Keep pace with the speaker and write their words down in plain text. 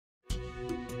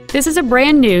This is a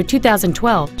brand new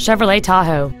 2012 Chevrolet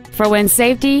Tahoe for when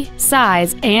safety,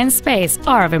 size, and space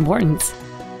are of importance.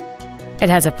 It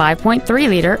has a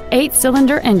 5.3-liter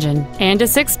 8-cylinder engine and a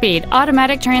 6-speed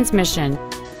automatic transmission.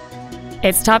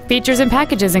 Its top features and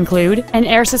packages include an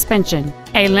air suspension,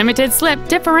 a limited-slip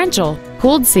differential,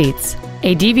 cooled seats,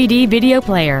 a DVD video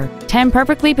player, 10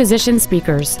 perfectly positioned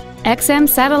speakers, XM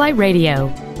satellite radio,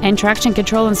 and traction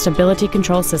control and stability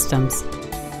control systems.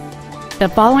 The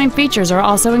following features are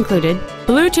also included: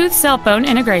 Bluetooth cell phone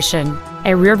integration,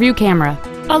 a rear-view camera,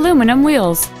 aluminum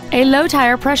wheels, a low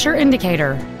tire pressure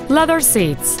indicator, leather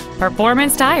seats,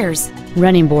 performance tires,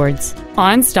 running boards,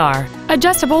 OnStar,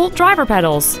 adjustable driver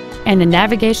pedals, and the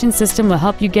navigation system will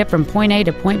help you get from point A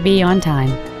to point B on time.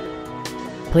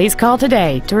 Please call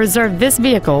today to reserve this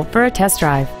vehicle for a test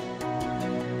drive.